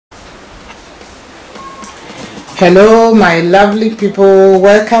Hello my lovely people,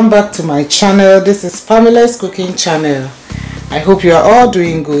 welcome back to my channel. This is Pamela's cooking channel. I hope you are all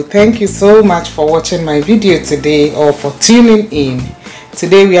doing good. Thank you so much for watching my video today or for tuning in.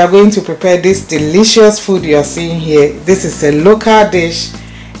 Today we are going to prepare this delicious food you are seeing here. This is a local dish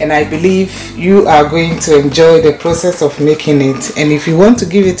and I believe you are going to enjoy the process of making it. And if you want to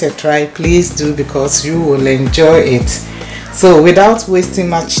give it a try, please do, because you will enjoy it. So without wasting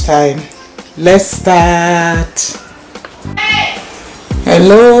much time, let's start.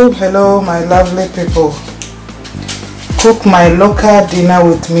 Hello my lovely people. Cook my local dinner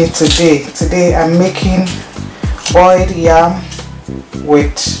with me today. Today I'm making boiled yam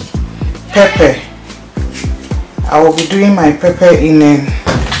with pepper. I will be doing my pepper in an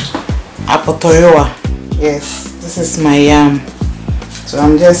apotoyoa. Yes, this is my yam. So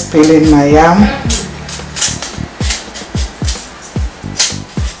I'm just peeling my yam.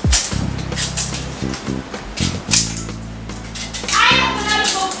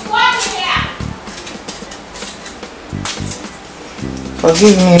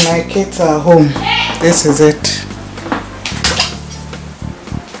 Forgive me, my kids are home. This is it.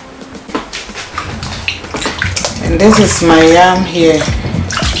 And this is my yam here.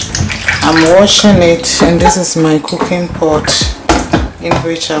 I'm washing it, and this is my cooking pot in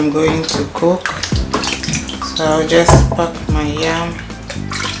which I'm going to cook. So I'll just pack my yam.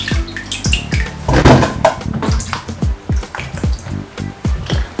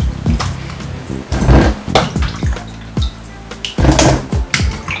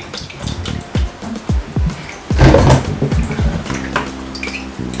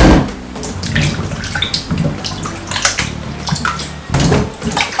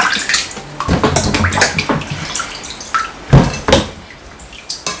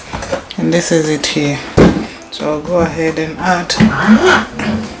 And this is it here. So I'll go ahead and add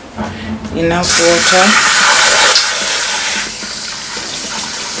enough water.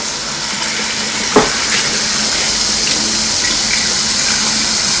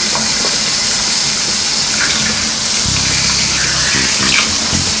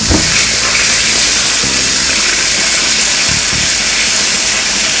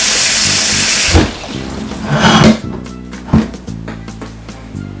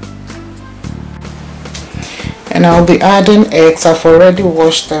 And I'll be adding eggs. I've already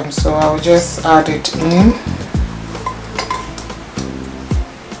washed them, so I'll just add it in.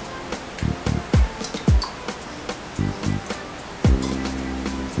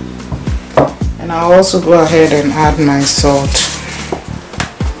 And I'll also go ahead and add my salt.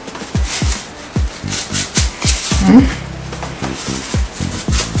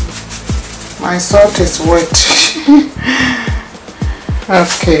 My salt is wet.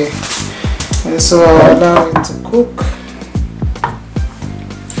 Okay. And so I'll allow it to cook,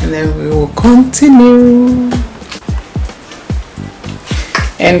 and then we will continue.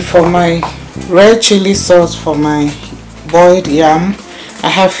 And for my red chili sauce for my boiled yam, I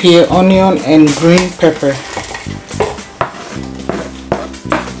have here onion and green pepper.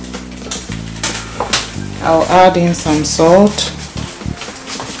 I'll add in some salt.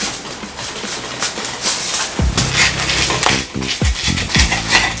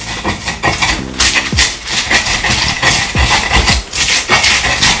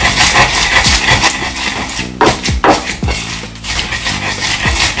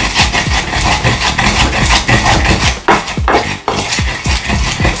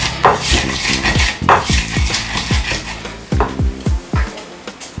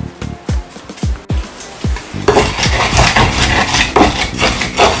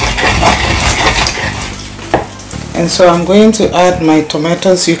 And so I'm going to add my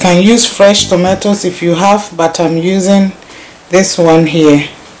tomatoes. You can use fresh tomatoes if you have, but I'm using this one here.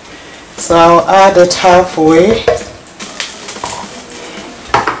 So I'll add it halfway.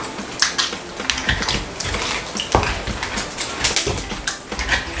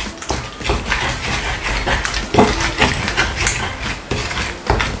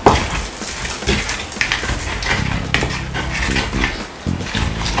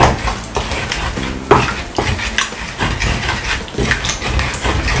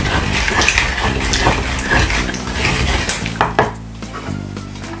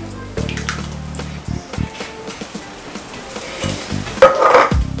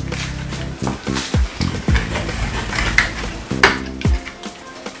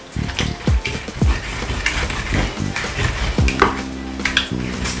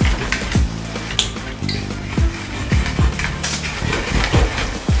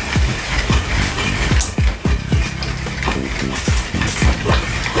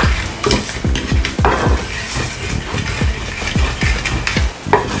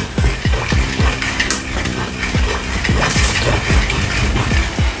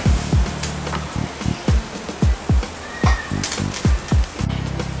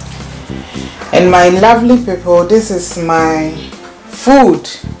 And my lovely people, this is my food.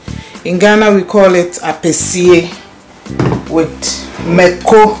 In Ghana we call it apesie with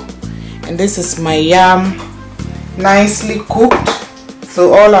meko, and this is my yam, nicely cooked.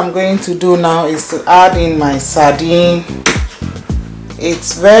 So all I'm going to do now is to add in my sardine.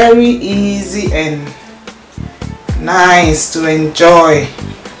 It's very easy and nice to enjoy.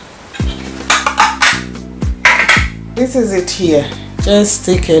 This is it here. Just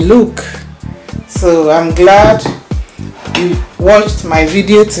take a look. So I'm glad you watched my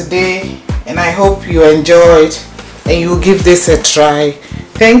video today, and I hope you enjoyed and you give this a try.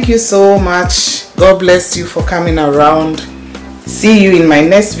 Thank you so much. God bless you for coming around. See you in my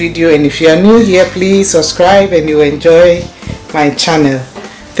next video, and if you are new here, please subscribe and you enjoy my channel.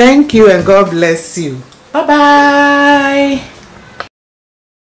 Thank you and God bless you. Bye bye.